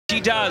She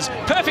does.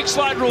 Perfect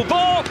slide rule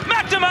ball.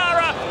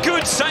 McNamara.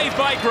 Good save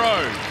by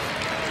Grove.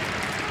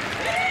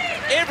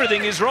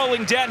 Everything is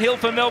rolling downhill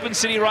for Melbourne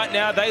City right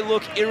now. They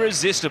look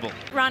irresistible.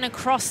 Run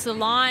across the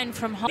line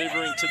from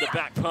delivering to the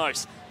back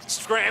post.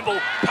 Scramble,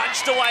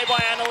 punched away by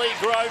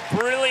Annalee Grove.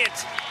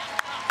 Brilliant.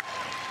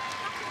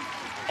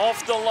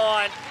 Off the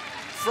line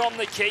from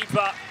the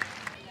keeper.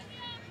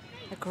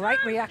 A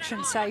great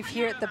reaction save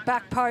here at the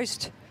back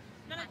post.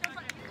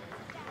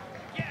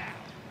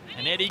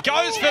 And Eddie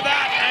goes for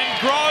that, and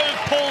Grove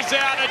pulls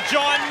out a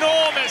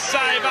ginormous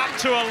save up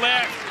to a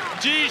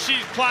left. Gee,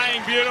 she's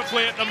playing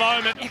beautifully at the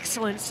moment.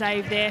 Excellent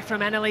save there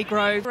from Annalee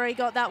Grove. He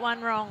got that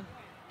one wrong.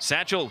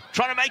 Satchel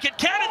trying to make it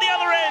count at the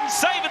other end.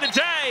 Save of the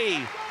day.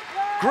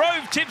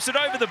 Grove tips it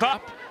over the bar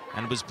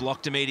and was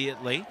blocked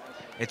immediately.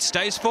 It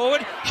stays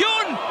forward.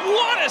 Hyun,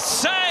 what a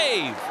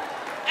save!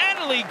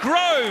 Annalee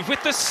Grove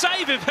with the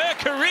save of her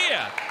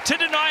career to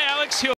deny Alex Hyun.